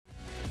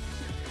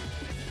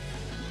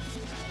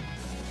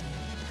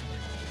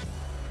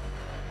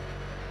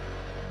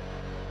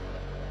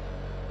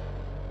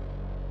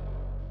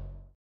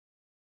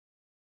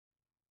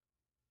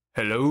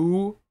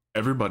Hello,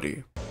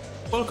 everybody.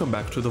 Welcome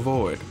back to the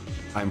Void.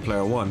 I'm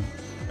Player 1,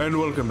 and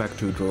welcome back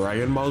to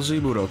Dragon Ball Z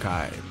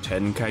Budokai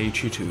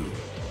Tenkaichi 2.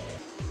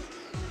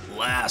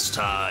 Last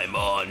time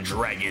on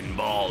Dragon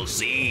Ball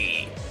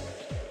Z,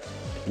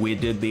 we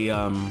did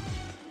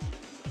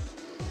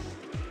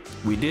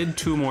we did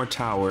 2 more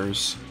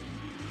towers.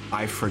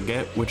 I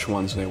forget which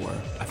ones they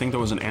were. I think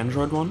there was an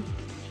android one.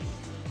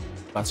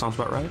 That sounds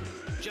about right.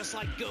 Just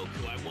like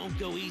Goku, I won't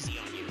go easy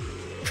on you.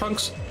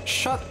 Trunks,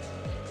 shut.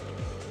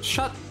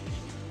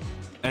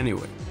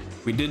 Anyway,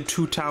 we did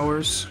 2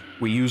 towers.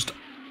 We used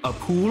a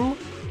pool.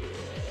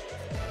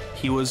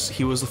 He was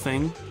the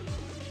thing.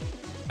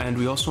 And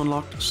we also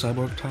unlocked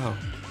Cyborg Tao,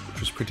 which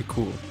was pretty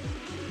cool.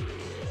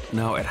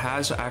 Now, it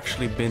has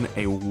actually been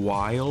a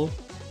while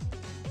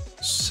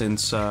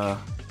since I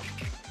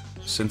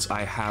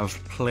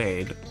have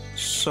played,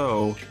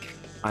 so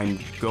I'm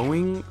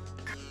going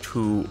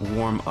to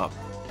warm up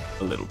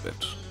a little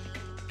bit.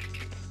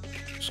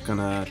 Just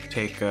gonna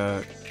take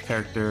a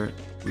character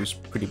who's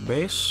pretty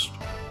base,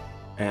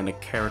 and a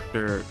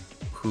character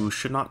who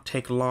should not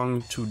take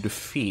long to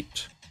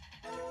defeat.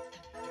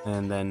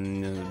 And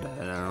then,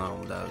 I don't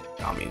know, the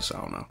dummies, I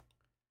don't know.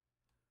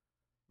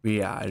 But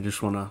yeah, I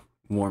just want to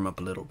warm up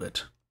a little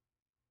bit.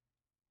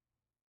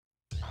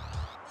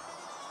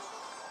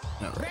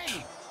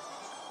 Alright.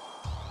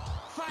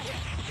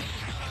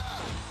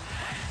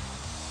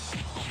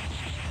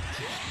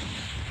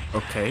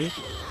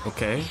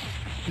 Okay.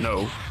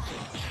 No,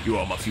 you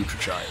are my future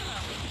child.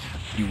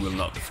 You will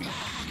not defeat me.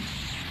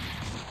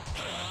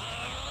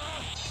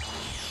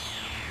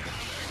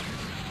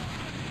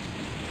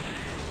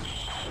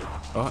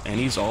 Oh, and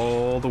he's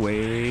all the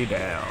way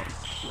down.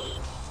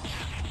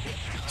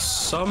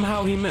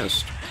 Somehow he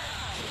missed.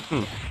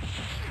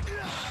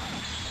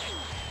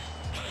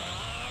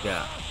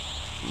 Yeah.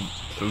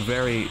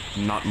 Very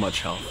not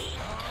much health.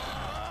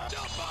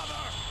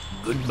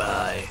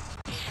 Goodbye.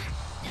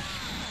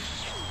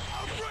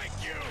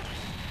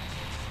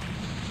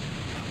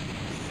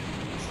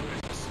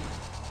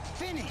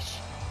 Finish.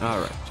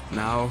 Alright,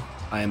 now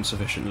I am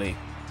sufficiently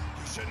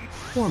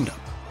warmed up.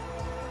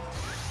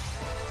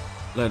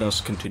 Let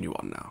us continue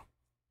on now.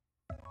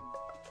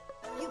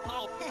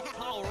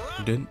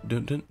 Dun,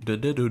 dun, dun, dun,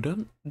 dun, dun,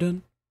 dun,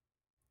 dun.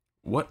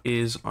 What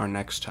is our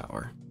next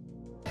tower?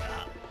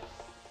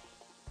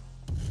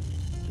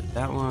 Did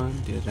that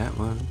one, did that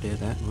one, did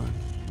that one,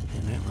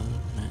 did that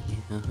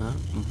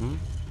one.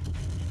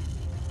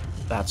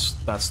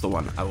 That's the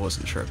one I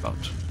wasn't sure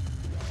about.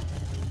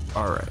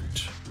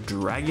 Alright.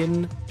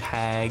 Dragon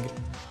Tag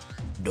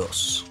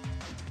Dos.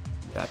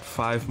 Got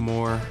 5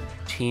 more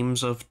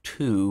teams of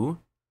 2.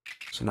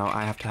 So now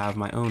I have to have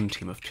my own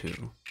team of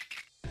 2.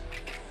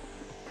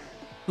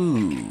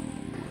 Ooh.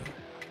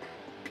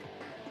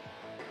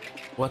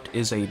 What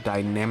is a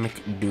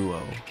dynamic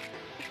duo?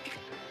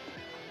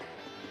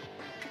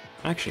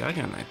 Actually, I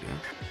got an idea.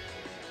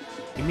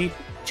 Give me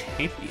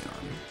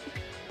Tapion.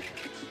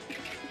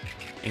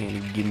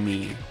 And give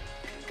me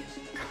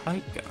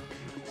Taika.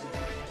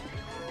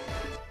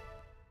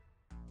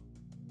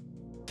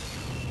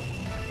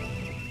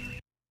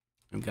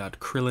 We've got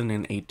Krillin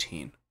in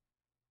 18.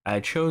 I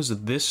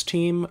chose this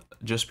team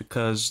just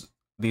because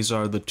these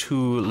are the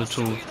 2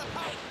 little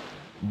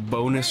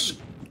bonus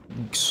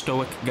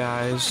stoic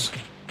guys.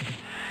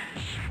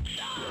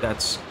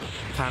 That's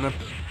kind of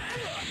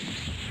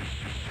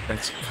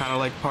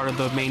like part of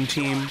the main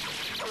team,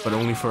 but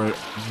only for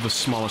the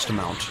smallest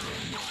amount.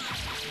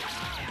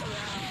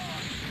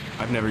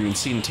 I've never even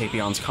seen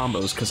Tapion's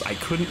combos because I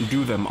couldn't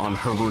do them on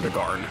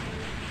Hirudegarn,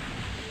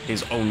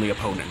 his only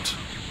opponent.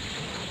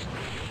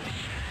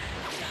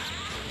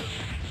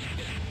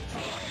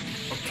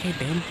 Okay,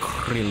 damn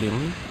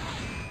Krillin.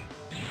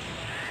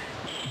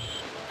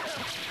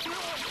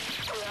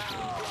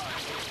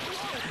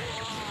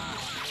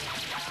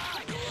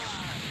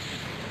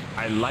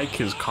 I like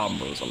his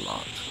combos a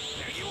lot.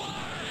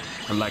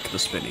 I like the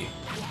spinny.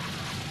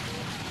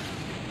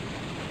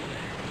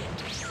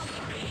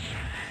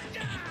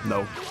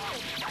 No.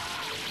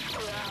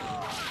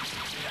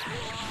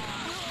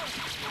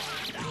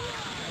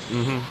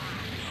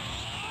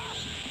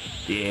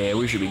 Yeah,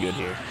 we should be good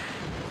here.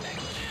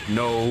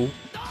 No.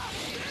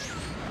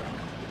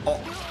 Oh,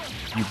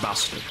 you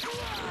bastard.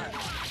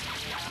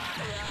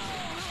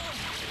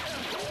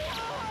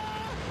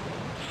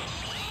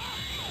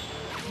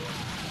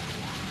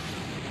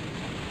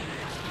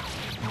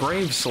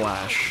 Brave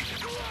Slash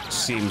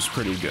seems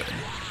pretty good.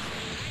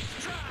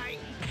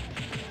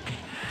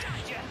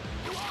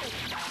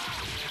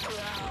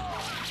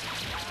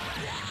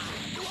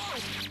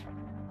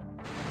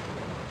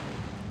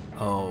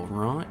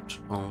 Alright.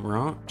 Why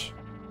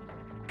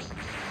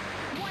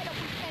don't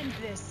we end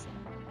this?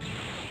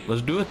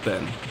 Let's do it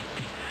then.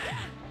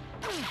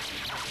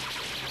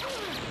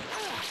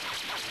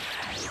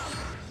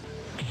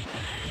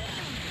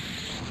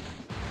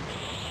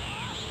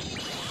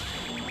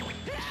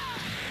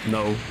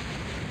 No.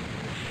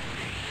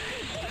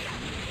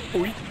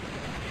 Oi.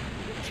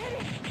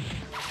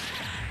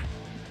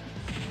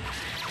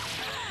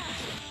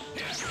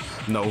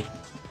 No.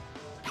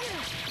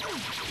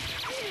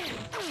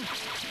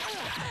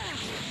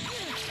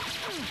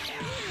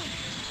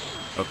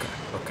 Okay.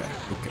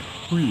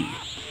 Whee.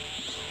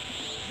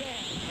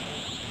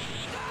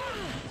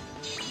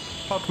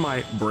 Out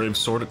my brave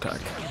sword attack.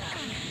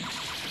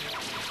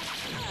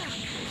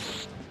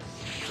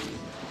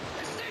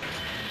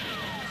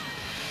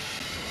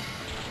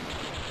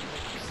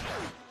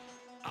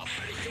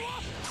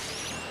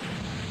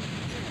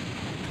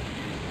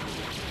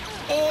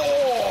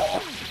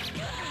 Oh!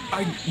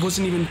 I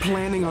wasn't even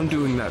planning on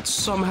doing that.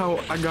 Somehow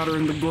I got her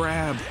in the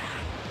grab.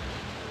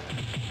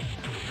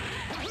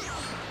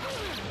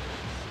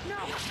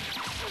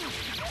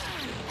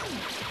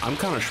 I'm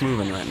kind of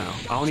schmoovin' right now.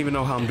 I don't even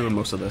know how I'm doing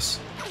most of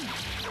this.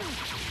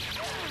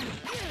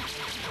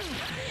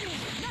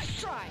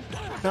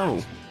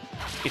 No,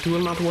 it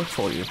will not work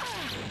for you.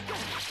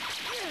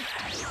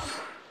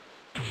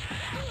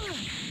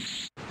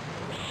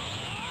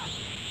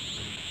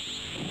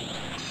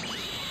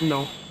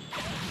 No.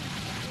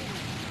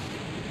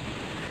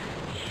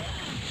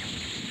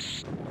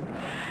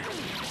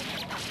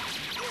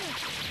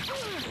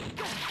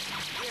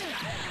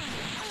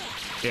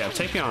 Yeah,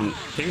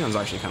 Takeon's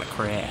actually kind of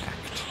cracked.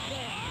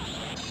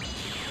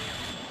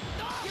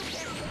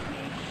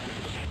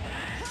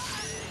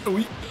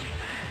 Oi.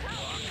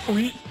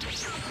 Oi.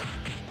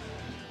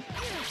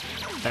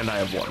 And I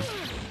have one.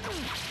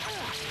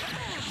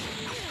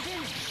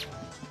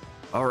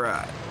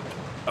 Alright.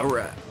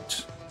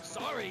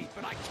 Sorry,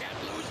 but I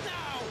can't lose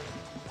now.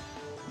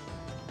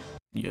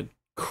 You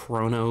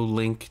Chrono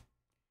Link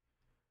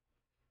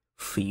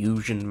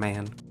Fusion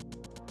man.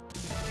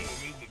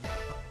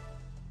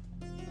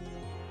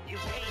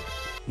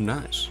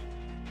 Nice.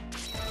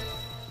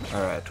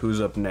 Alright,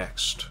 who's up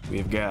next?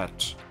 We've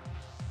got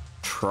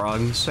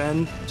Trunks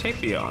and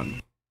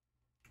Tapion.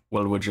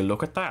 Well, would you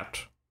look at that?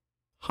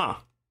 Huh.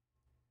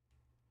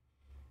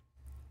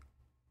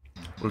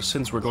 Well,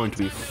 since we're going to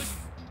be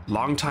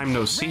long time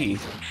no see.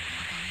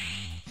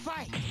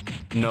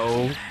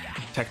 No.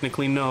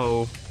 Technically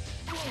no.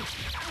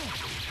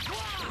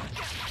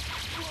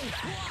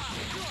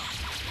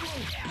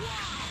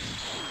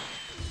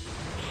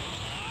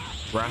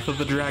 Wrath of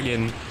the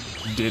Dragon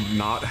did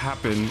not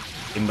happen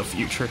in the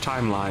future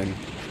timeline.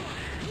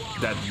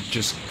 That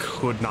just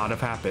could not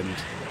have happened.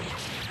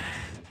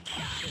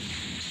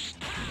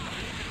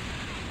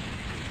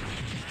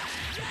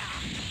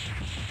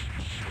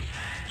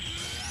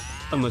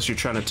 Unless you're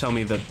trying to tell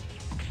me that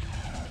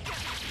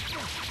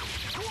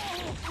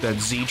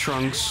Z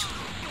Trunks,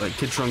 like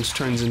Kid Trunks,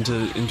 turns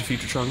into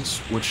future Trunks,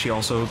 which he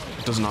also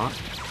does not.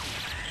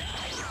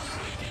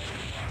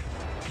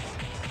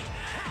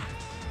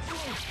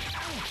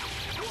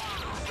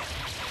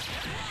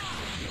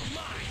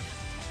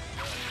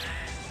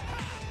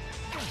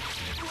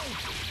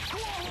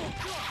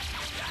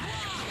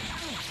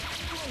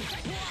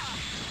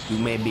 You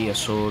may be a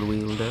sword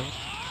wielder,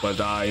 but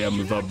I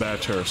am the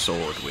better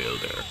sword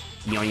wielder.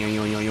 Yoing, yoing,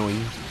 yoing, yoing,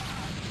 yoing.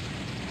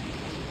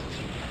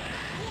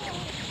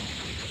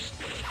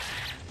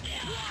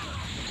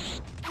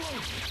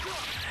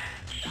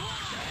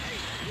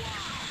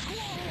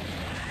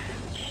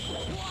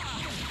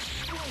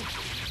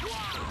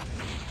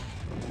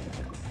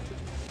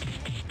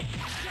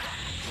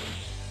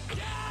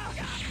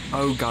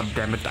 Oh god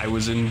damn it, I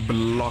was in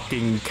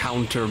blocking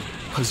counter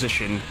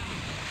position.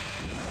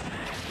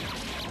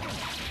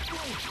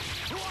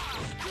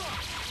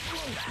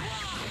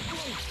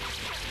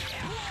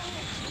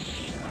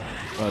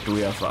 But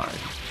we are fine.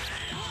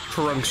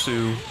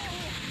 Trunksu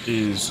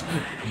is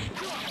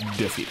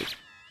defeated.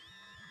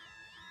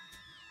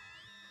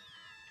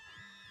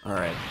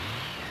 Alright.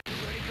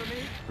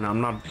 And I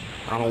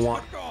don't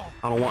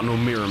want no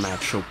mirror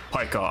match, so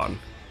Pycon,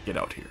 get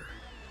out here.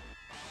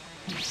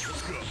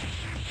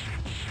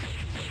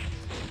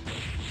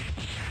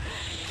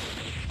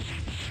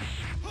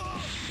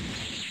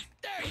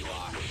 There you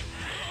are.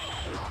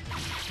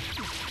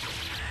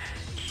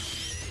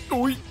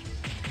 Oi.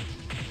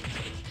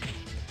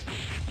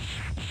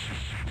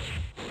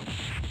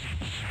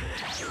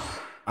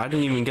 I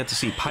didn't even get to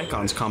see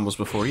Pycon's combos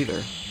before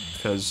either,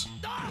 because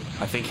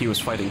I think he was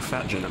fighting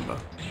Fat Janemba.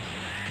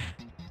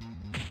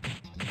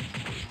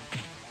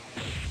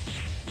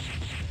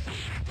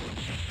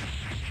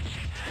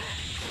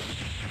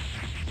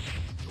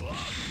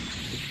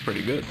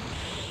 Pretty good.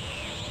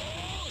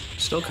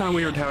 Still kind of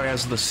weird how he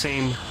has the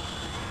same...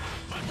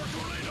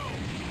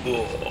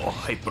 Oh,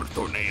 Hyper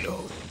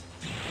Tornado.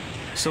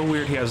 So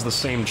weird he has the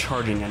same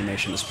charging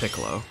animation as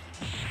Piccolo.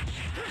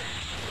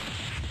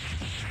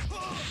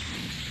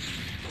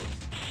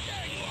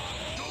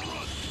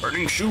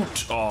 Burning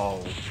shoot!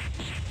 Oh.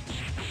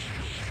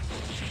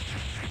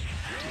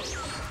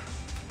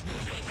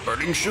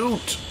 Burning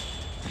shoot!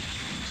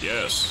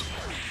 Yes.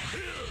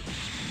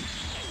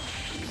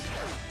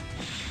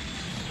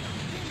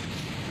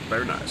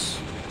 Very nice.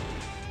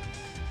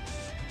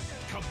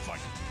 Come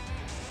fight.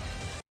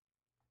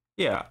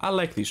 Yeah, I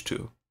like these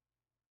two.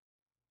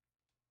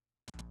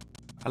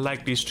 I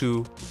like these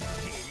two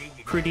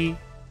pretty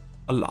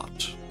a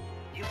lot.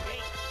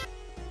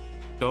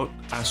 Don't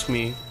ask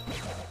me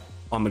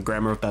on the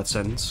grammar of that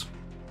sentence.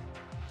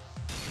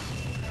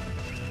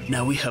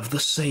 Now we have the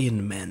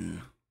Saiyan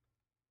men.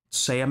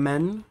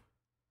 Saiyaman?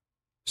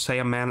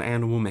 Saiyaman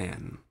and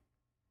woman.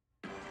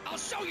 I'll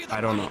show you the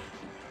I don't know.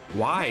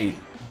 Why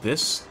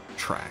this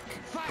track?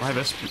 Why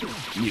this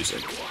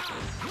music?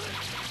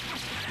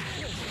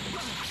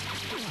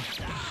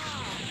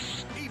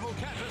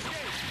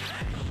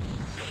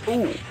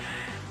 Ooh.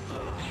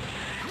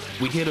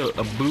 We hit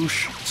a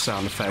boosh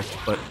sound effect,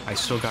 but I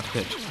still got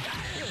hit.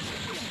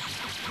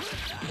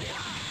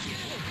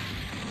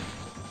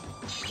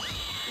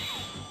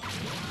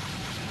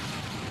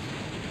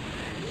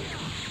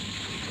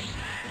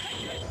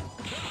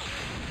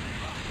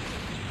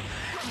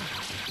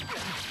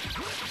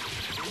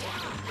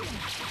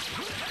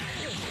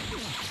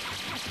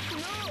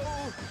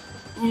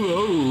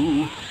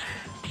 Whoa.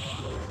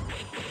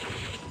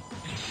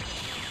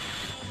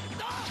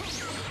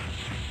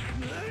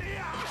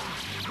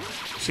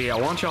 See, I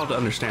want y'all to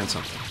understand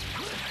something.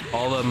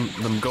 All them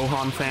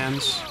Gohan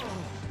fans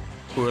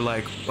who are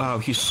like, wow,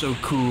 he's so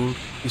cool,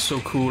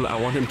 I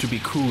want him to be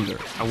cooler.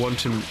 I want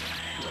him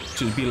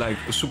to be like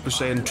Super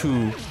Saiyan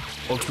 2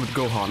 Ultimate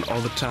Gohan all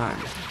the time.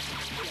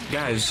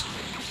 Guys,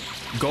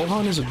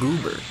 Gohan is a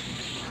goober.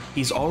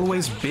 He's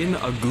always been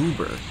a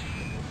goober.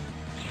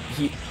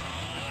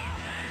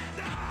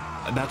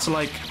 That's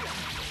like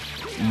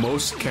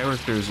most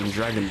characters in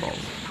Dragon Ball.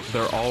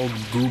 They're all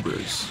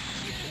goobers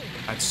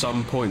at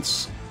some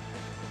points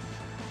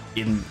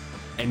in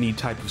any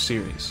type of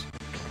series.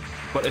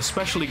 But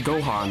especially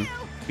Gohan,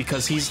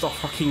 because he's the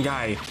fucking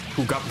guy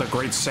who got the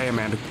Great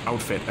Saiyaman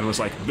outfit and was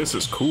like, this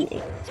is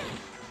cool.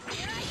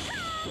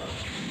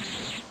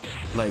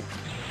 Like,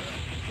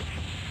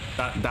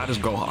 that is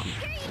Gohan.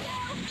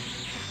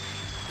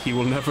 He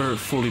will never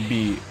fully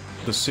be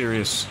the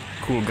serious,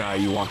 cool guy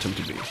you want him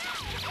to be.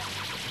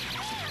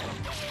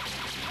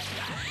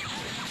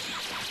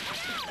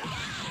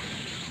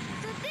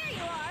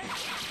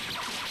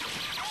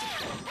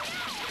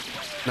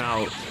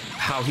 Now,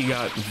 how he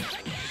got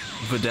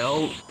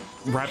Videl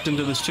wrapped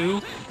into this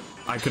too,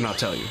 I could not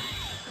tell you.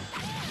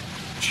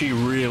 She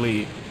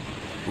really,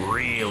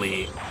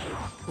 really,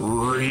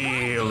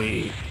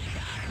 really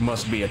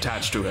must be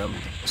attached to him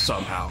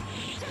somehow.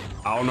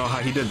 I don't know how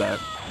he did that,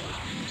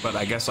 but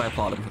I guess I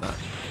applaud him for that.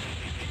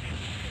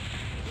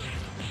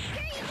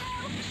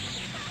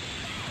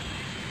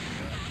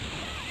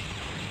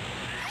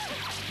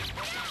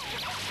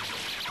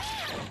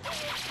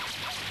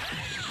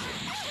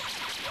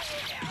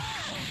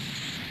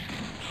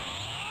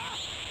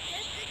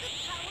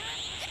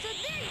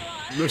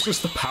 This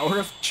is the power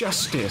of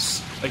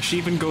justice. Like, she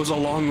even goes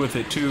along with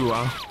it too.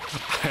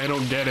 I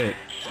don't get it.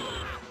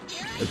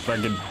 It's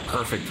fucking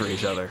perfect for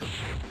each other.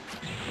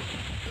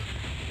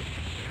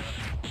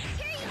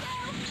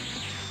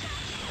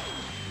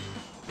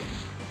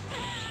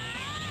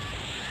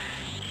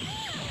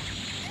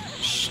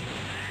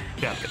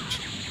 Stop it.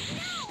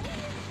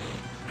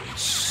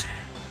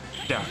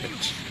 Stop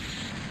it.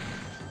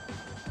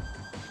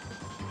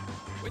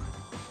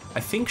 I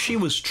think she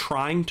was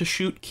trying to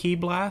shoot ki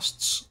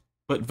blasts,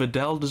 but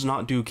Videl does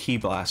not do ki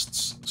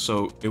blasts,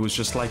 so it was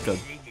just like a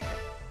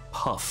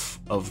puff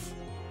of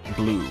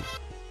blue,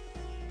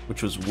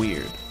 which was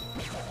weird.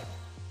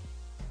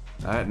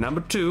 Alright,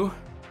 number 2,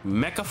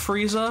 Mecha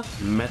Frieza,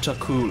 Meta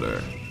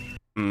Cooler.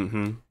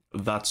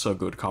 That's a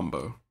good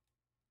combo.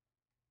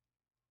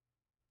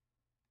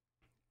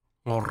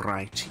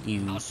 Alright,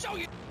 you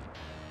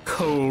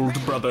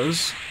cold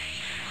brothers.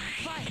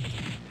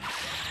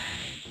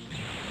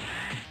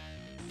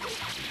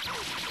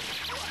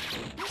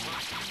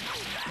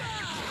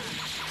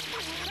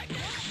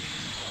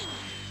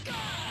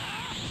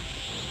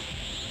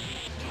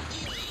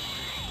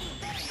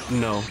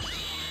 No.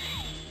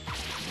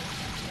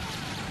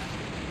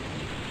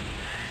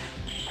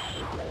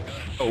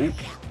 Oh,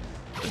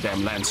 the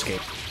damn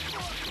landscape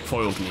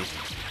foiled me.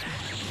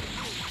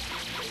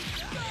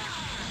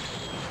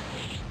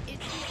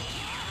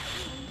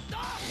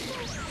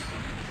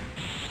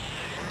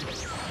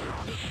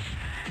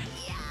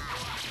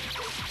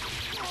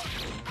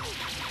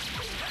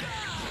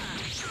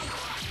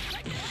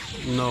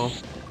 No,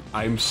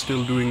 I'm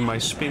still doing my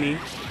spinny.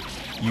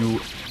 You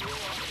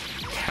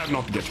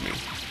cannot get me.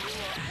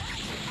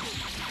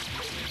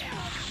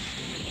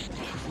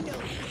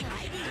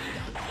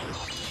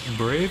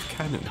 Brave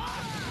Cannon.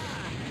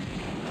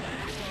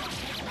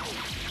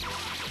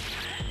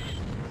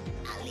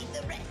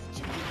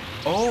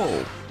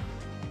 Oh.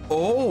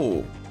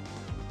 Oh.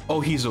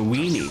 Oh, he's a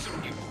weenie.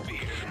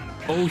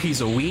 Oh,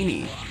 he's a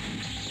weenie.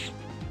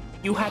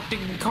 You had to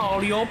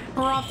call your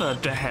brother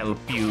to help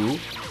you.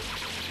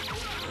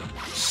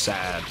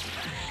 Sad.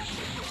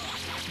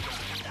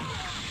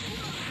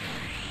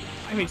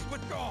 I mean,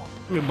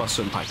 let me bust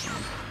some Python.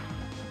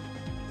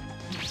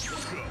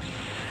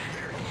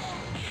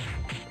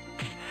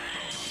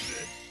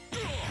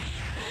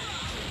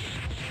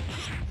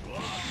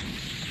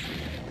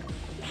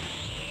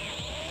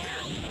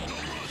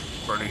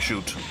 Burning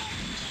shoot.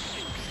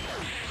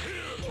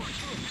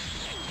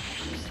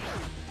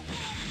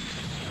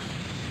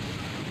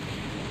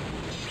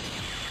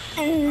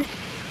 Oh,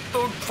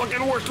 the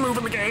fucking worst move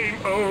in the game.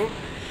 Oh.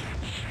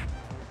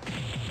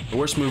 The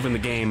worst move in the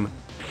game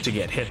to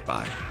get hit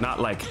by. Not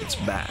like it's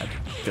bad,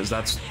 because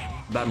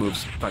that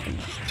move's fucking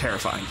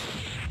terrifying.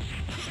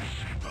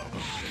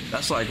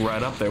 That's like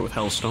right up there with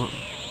Hellstorm.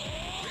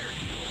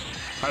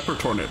 Hyper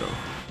Tornado.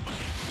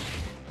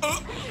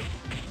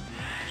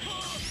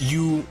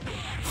 You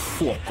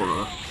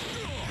fucker.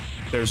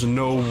 There's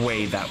no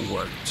way that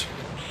worked.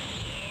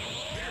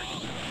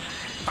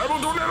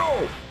 Hyper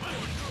Tornado!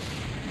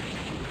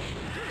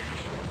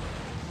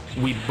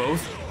 We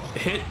both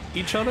hit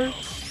each other?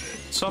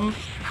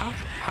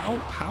 How?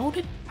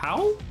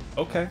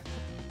 Okay.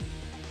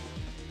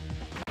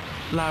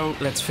 Now,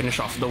 let's finish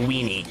off the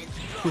weenie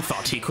who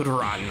thought he could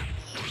run.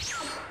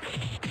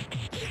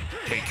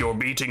 Take your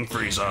beating,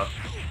 Frieza.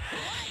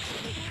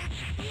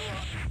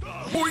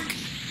 Boink!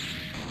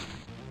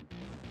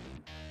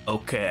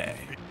 Okay.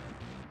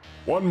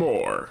 One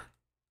more.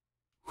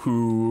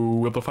 Who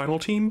will the final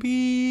team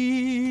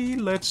be?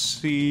 Let's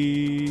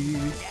see.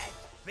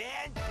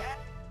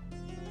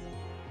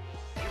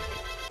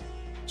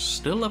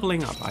 Still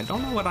leveling up. I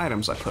don't know what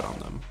items I put on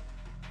them.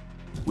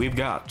 We've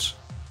got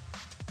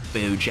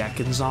Bojack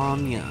and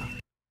Zanya.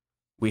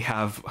 We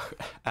have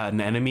an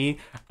enemy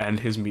and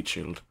his meat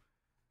shield.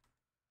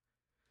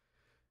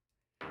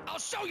 I'll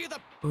show you the.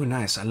 Oh,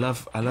 nice. I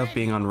love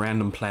being on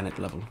random planet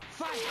level.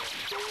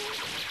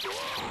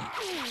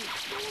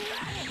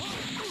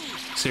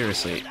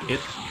 Seriously,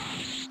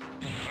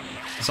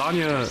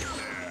 Zanya.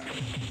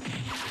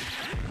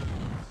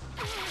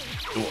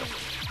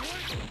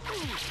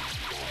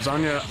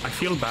 Zanya, I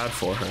feel bad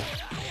for her.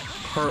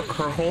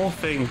 Her whole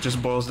thing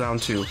just boils down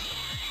to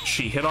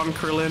she hit on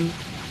Krillin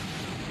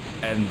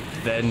and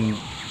then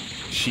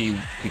she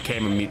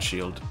became a meat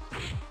shield.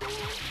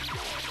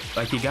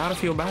 Like, you gotta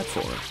feel bad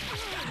for her.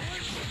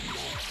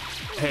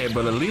 Hey,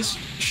 but at least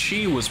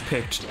she was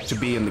picked to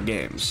be in the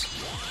games.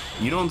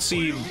 You don't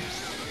see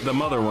the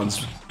other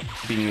ones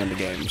being in the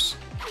games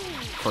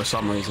for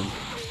some reason.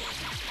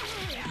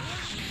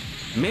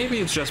 Maybe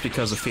it's just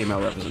because of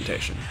female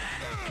representation.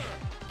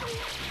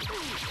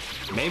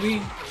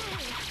 Maybe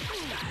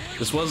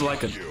this was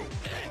like a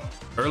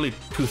early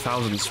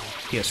 2000s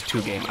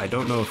PS2 game. I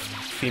don't know if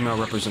female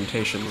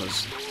representation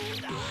was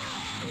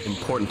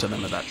important to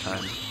them at that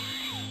time.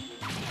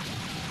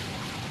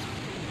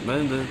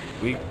 But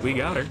we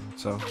got her,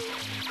 so.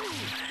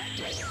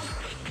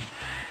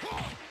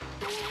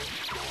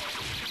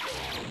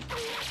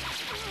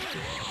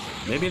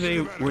 Maybe they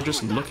were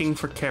just looking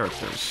for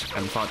characters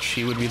and thought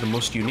she would be the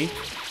most unique.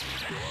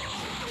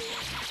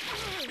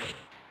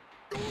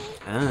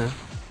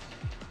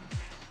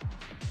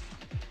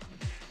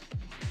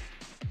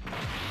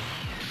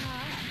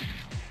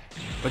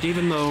 But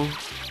even though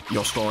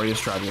your story is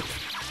tragic,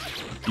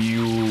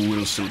 you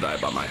will still die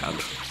by my hand.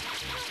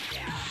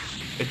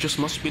 It just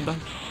must be done.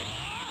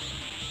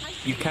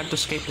 You can't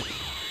escape it.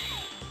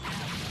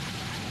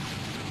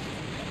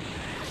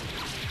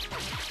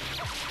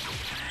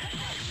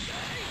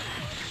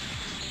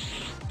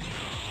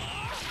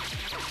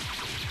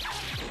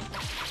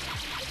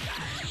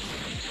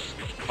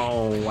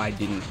 Oh, I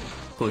didn't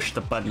push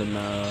the button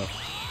enough.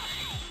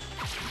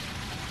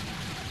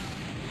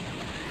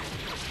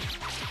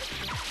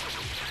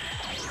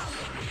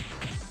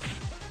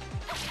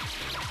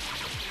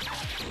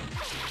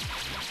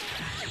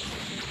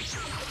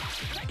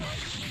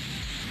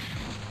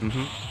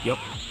 Yep.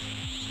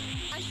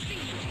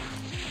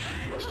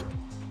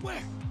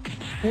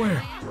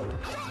 Where?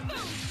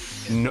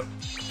 No.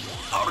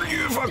 Are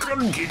you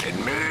fucking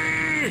kidding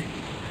me?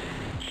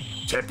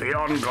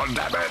 Tipion,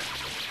 goddammit.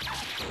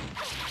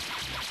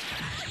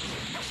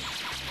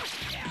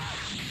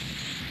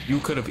 You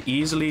could have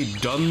easily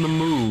done the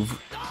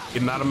move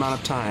in that amount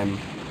of time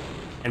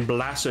and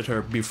blasted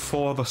her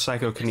before the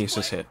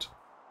psychokinesis hit.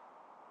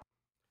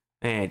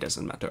 It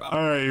doesn't matter.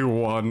 I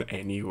won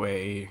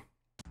anyway.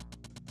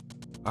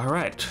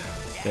 Alright,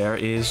 there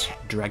is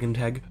Dragon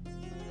Tag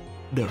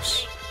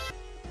Dos.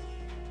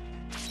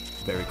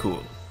 Very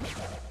cool.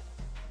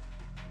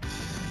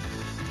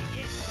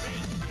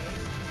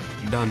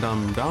 Dum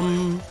dum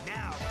dum.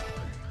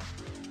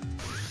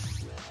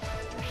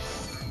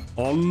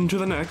 On to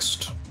the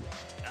next,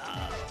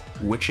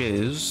 which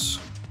is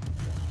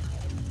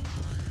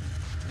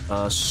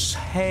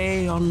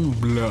Saiyan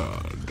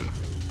Blood.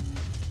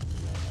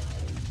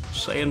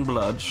 Saiyan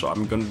Blood, so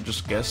I'm gonna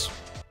just guess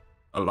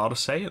a lot of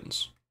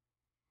Saiyans.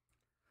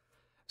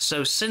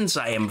 So since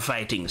I am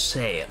fighting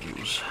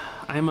Saiyans,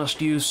 I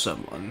must use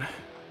someone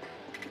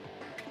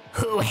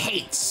who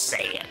hates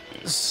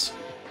Saiyans.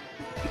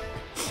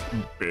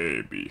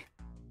 Baby.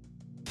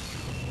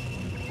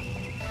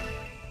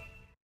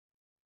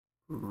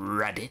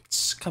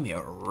 Raditz, come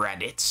here,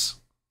 Raditz.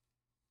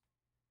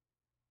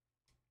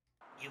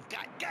 You've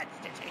got guts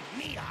to take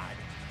me on.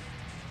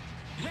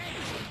 Ready?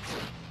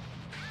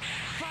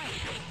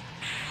 Fight!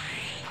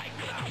 I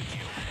found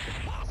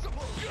you.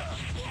 Possible.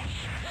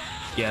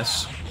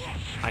 Yes,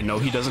 I know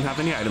he doesn't have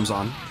any items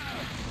on.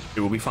 It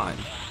will be fine.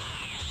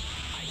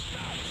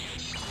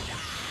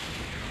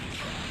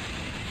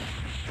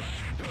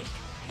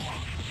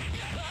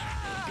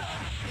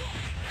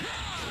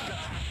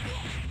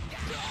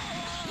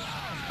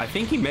 I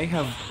think he may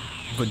have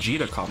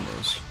Vegeta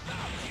combos.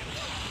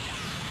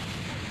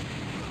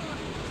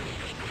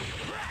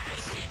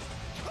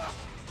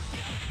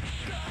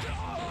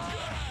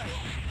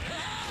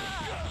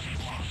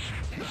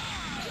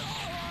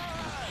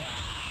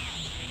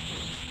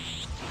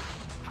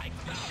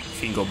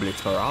 Fingo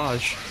Blitz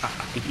Barrage.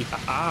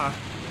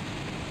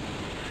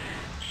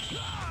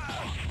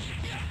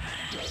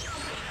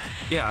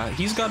 Yeah,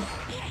 he's got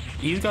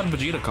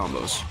Vegeta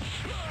combos,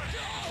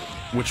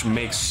 which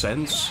makes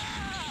sense.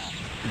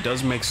 It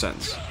does make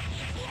sense.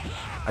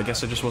 I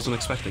guess I just wasn't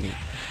expecting it.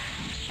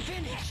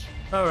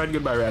 All right,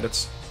 goodbye,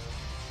 Raditz.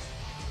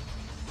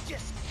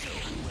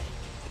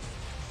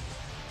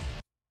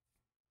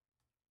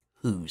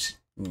 Who's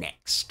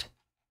next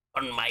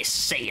on my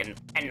Saiyan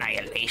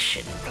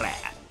annihilation plan?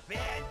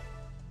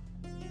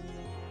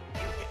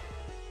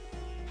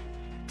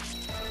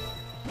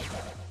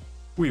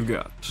 We've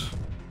got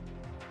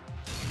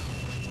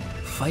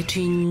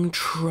Fighting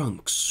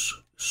Trunks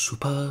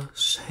Super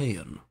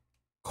Saiyan.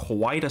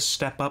 Quite a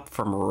step up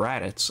from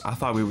Raditz. I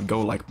thought we would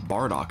go like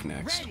Bardock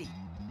next. Ready.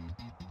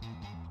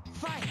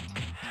 Fight.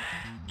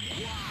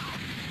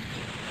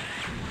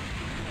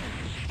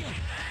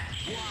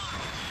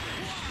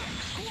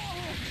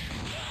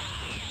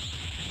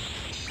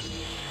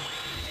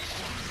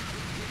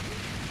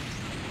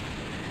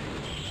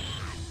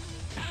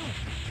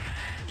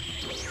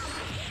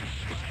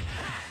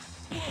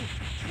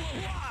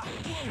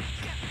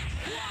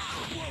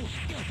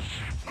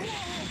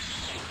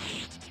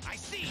 I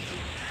see.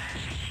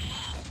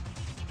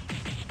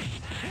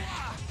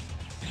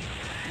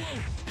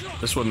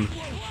 This one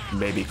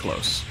may be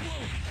close.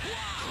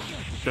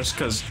 Just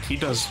because he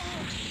does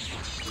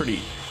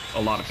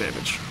a lot of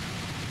damage.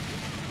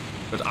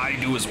 But I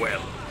do as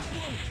well.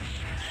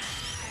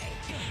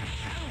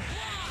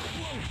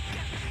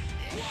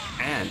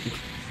 And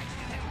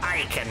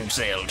I can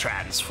still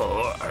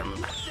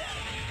transform.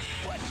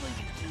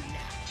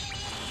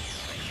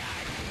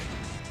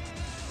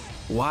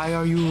 why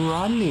are you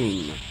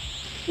running?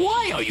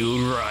 Why are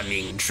you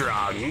running,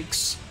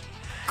 Trunks?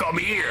 Come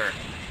here.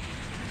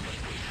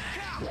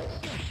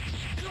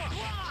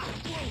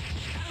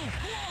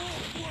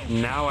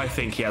 Now I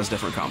think he has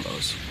different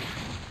combos.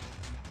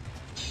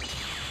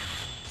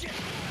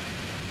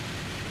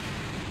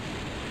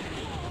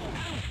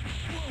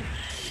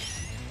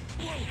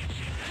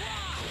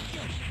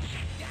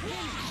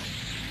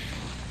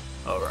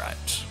 All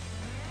right.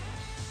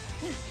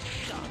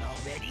 Gone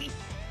already?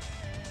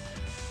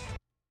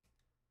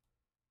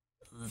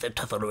 The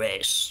Tuffle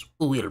race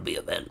will be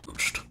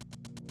avenged.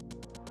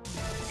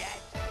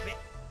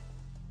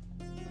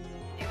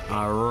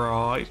 All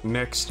right.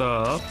 Next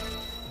up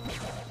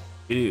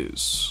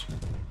is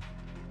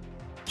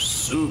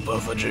Super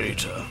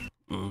Vegeta.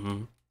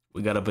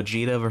 We got a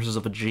Vegeta versus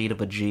a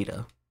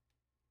Vegeta.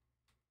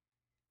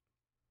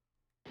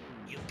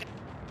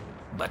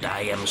 But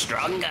I am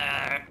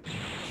stronger.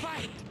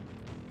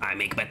 I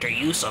make better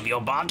use of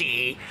your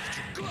body.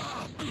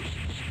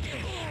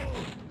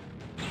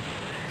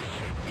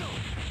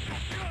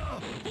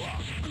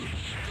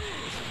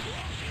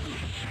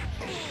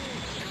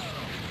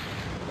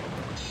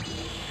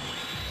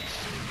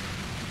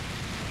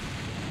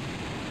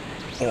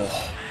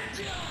 Oh,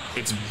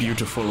 it's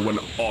beautiful when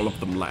all of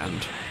them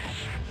land.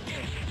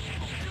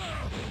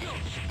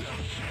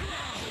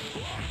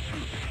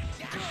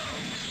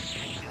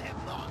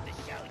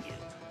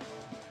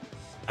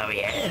 Oh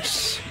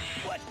yes.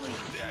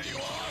 There you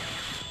are.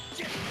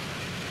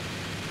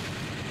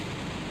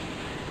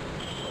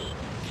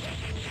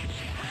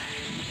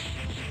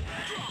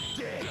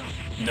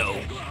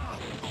 No.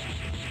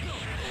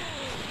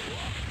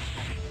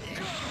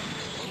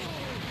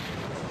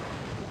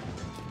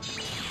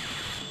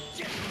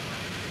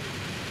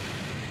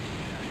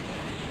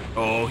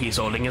 Oh, he's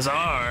holding his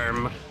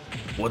arm.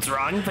 What's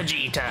wrong,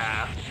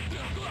 Vegeta?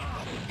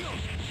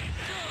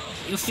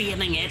 You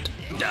feeling it?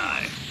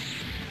 Die.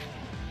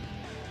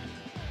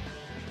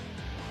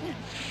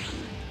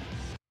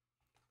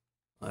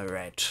 All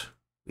right.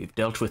 We've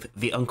dealt with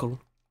the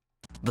uncle,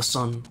 the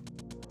son,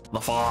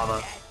 the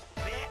father.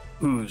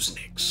 Who's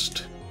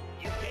next?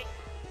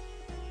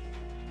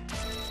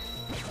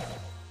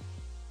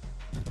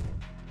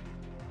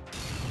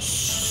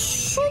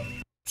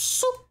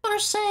 Super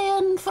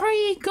Saiyan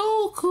 3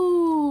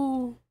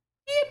 Goku!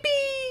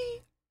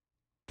 Yippee!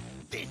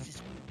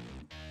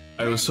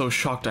 I was so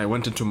shocked I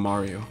went into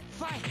Mario.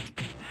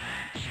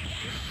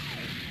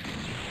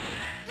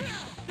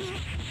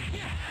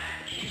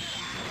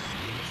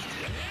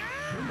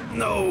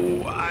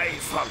 No, I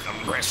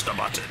fucking pressed the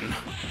button.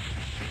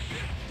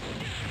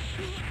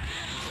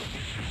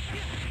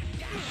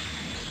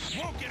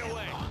 Won't get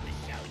away.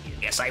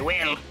 Yes, I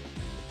will.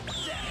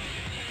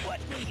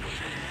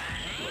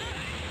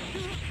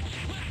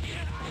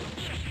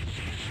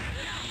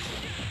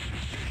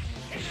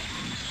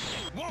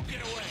 Won't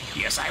get away.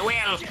 Yes, I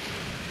will.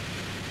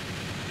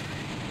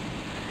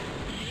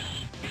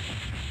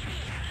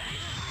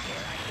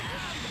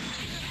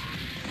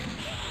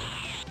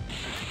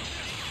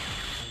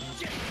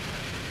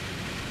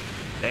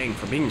 Dang,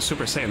 for being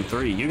Super Saiyan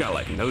 3, you got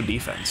like no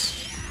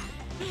defense.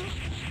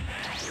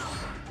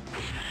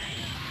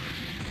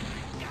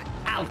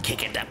 I'll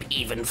kick it up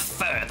even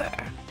further.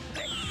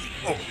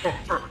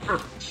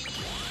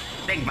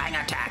 Big Bang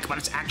attack, but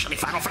it's actually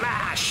Final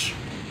Flash.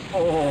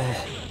 Oh.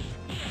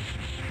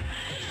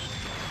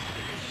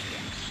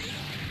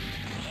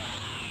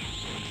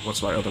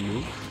 What's my other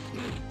move?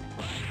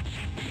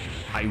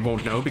 I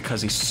won't know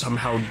because he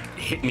somehow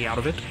hit me out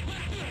of it.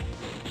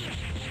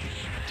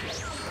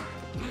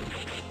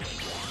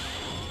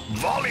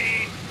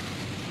 Volley!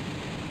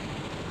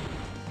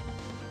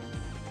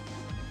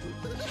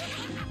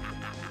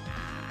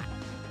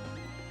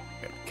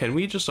 Can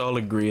we just all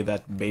agree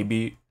that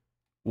Baby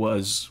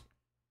was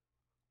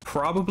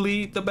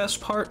probably the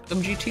best part of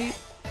GT?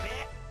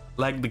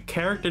 Like, the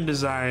character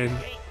design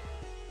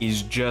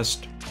is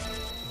just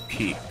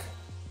peak.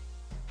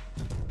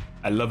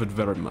 I love it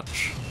very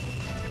much.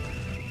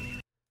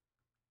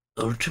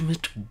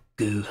 Ultimate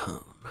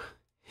Gohan.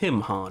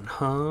 Himhan,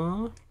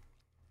 huh?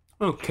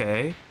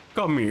 Okay,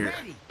 come here.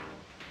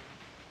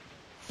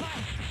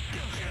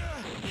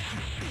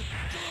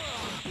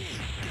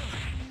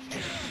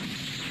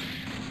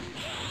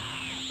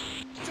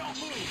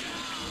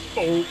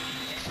 Oh.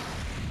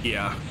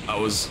 Yeah,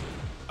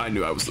 I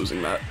knew I was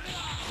losing that.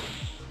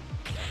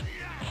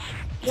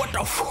 What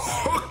the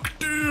fuck,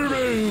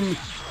 dude?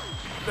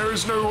 There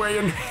is no way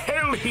in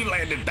hell he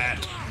landed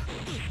that.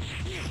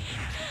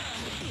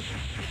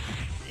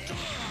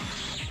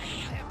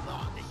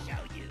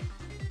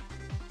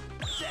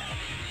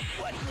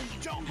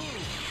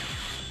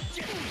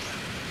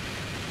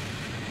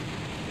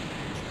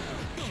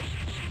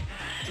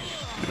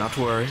 Not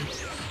to worry.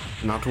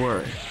 Not to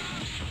worry.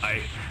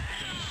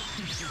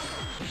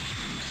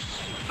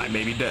 I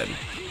may be dead.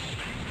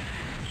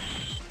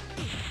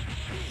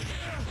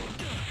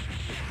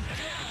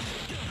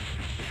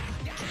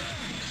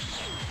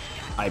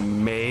 I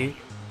may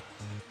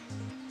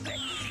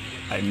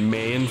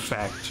in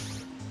fact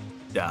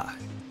die.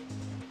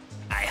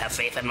 I have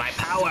faith in my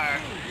power.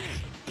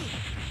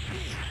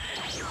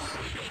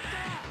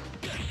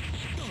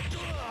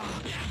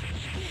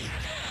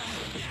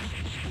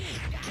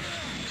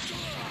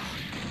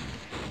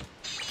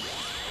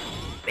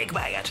 Big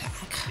Bang attack.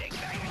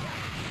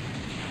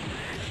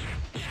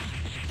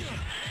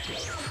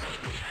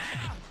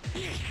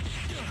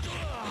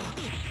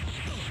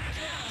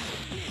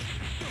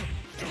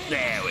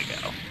 There we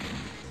go.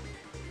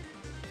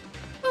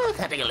 Oh,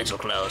 cutting a little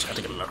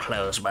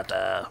close, but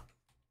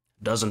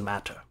Doesn't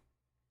matter.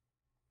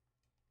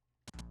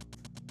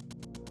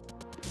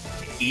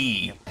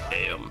 E.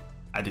 Damn.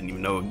 I didn't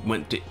even know it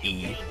went to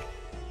E.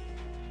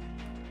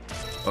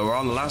 But we're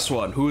on the last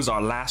one. Who is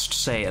our last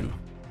Saiyan?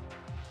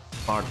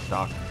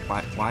 Bardock.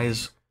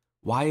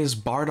 Why is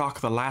Bardock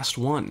the last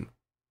one?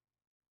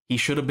 He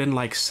should have been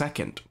like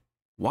second.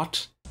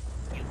 What?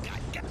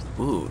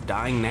 Ooh,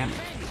 dying Namek.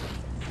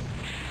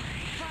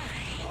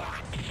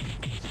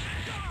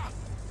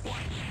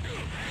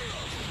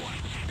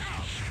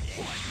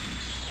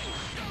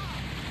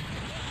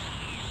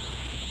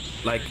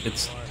 Like,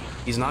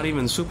 he's not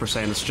even Super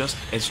Saiyan,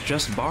 it's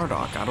just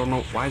Bardock. I don't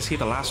know, why is he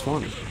the last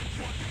one?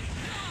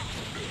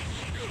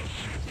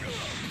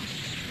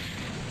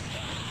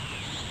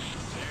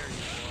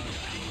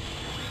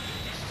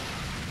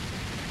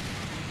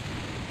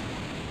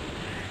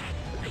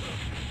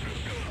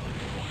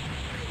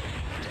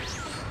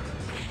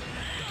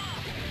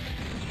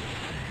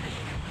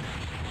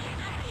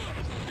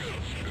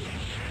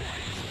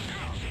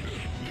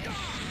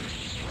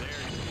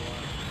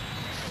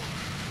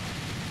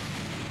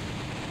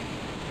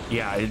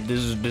 Yeah,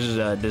 this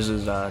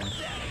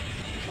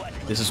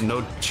is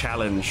no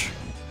challenge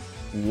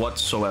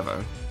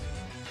whatsoever.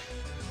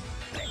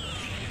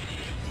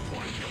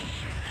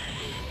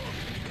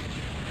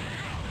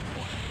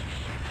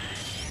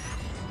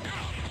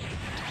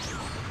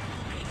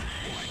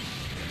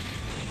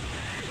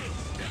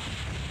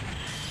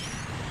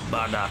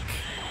 Bardock,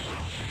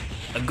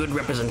 a good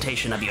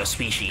representation of your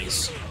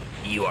species.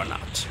 You are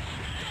not.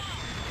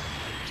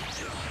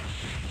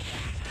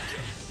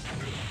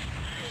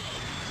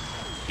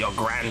 Your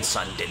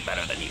grandson did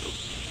better than you.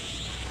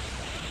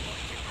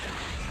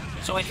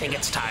 So I think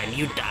it's time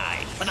you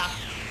died for the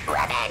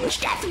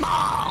Revenge Death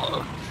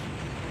Ball!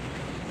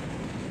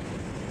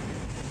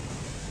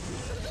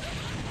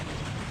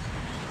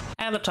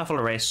 And the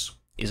Tuffle race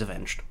is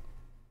avenged.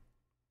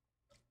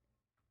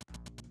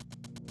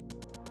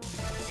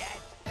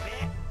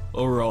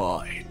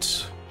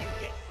 Alright.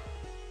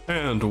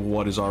 And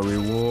what is our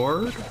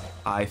reward?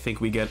 I think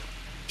we get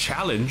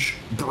challenge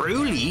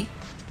Broly.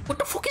 What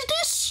the fuck is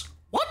this?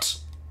 What?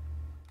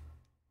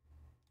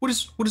 What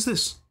is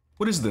this?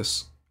 What is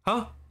this?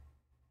 Huh?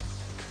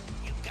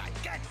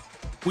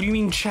 What do you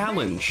mean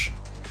challenge?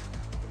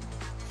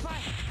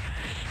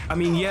 I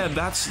mean, yeah,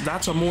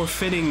 that's a more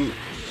fitting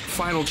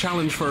final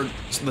challenge for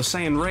the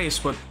Saiyan race,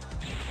 but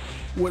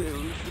what?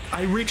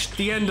 I reached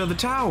the end of the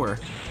tower.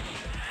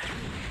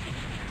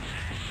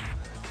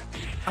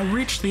 I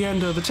reached the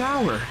end of the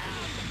tower.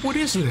 What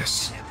is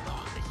this?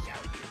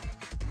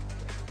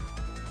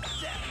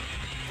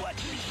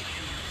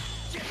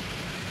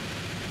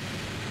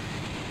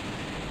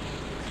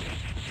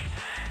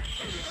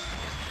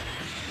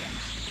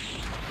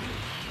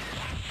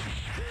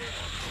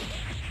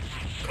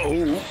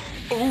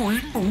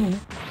 Oh.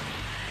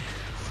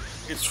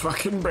 It's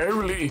fucking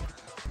barely.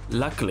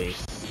 Luckily,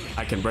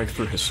 I can break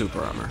through his super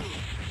armor.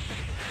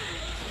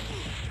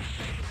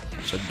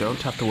 So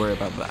don't have to worry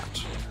about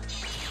that.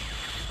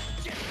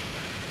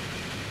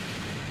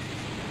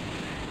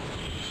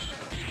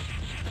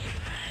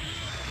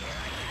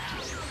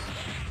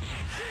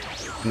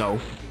 No.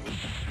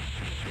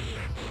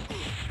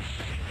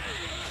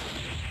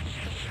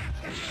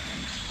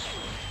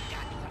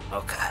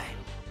 Okay.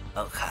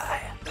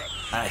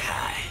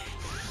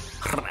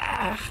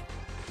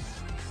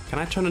 Can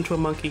I turn into a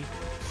monkey?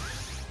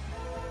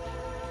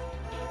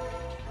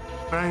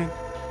 Ryan,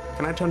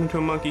 can I turn into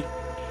a monkey?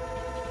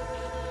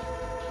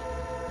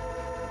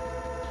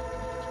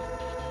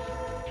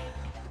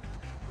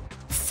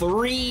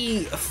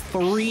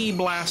 Three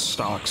blast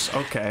stocks.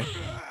 Okay.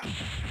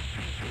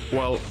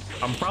 Well,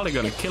 I'm probably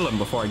gonna kill him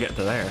before I get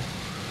to there.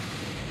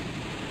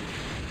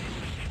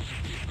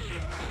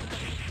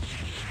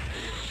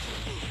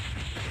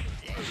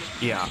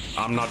 Yeah,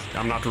 I'm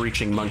not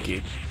reaching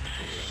monkey.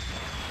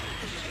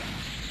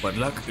 But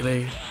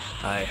luckily,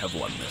 I have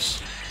won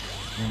this.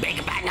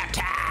 Big Bang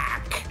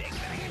attack!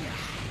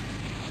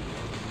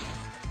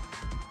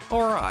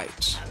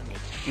 Alright.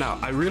 Now,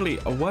 I really...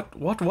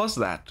 What was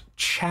that?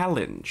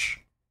 Challenge.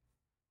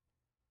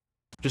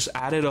 Just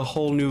added a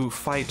whole new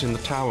fight in the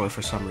tower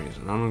for some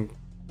reason. I don't...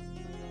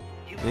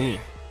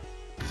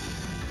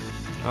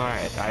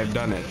 Alright, I've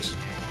done it.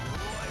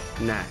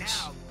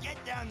 Nice.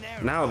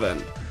 Now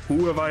then,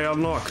 who have I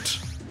unlocked?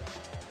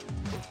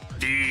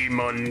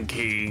 Demon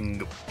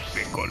King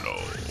Piccolo.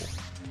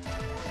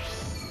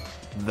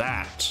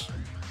 That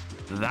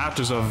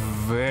is a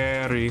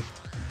very,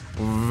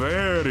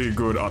 very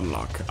good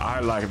unlock. I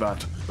like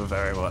that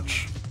very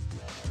much.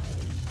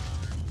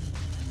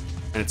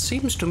 And it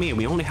seems to me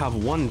we only have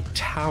one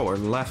tower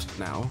left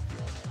now.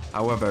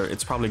 However,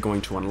 it's probably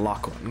going to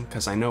unlock one,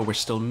 because I know we're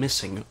still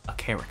missing a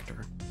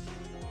character.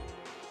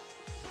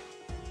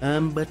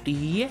 But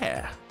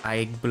yeah,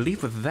 I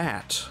believe with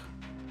that,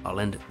 I'll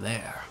end it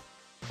there.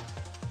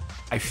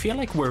 I feel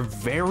like we're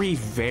very,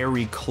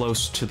 very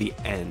close to the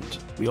end.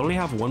 We only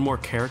have one more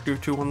character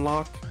to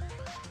unlock.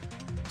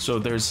 So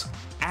there's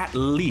at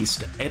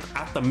least,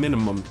 at the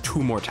minimum,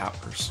 2 more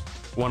towers.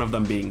 One of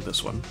them being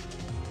this one.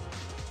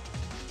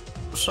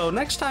 So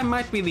next time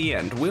might be the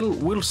end.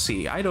 We'll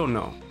see. I don't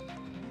know.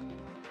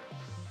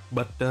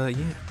 But yeah,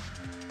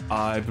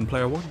 I've been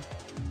Player One,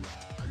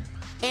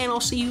 and I'll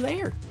see you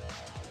there.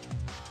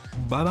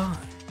 Bye bye.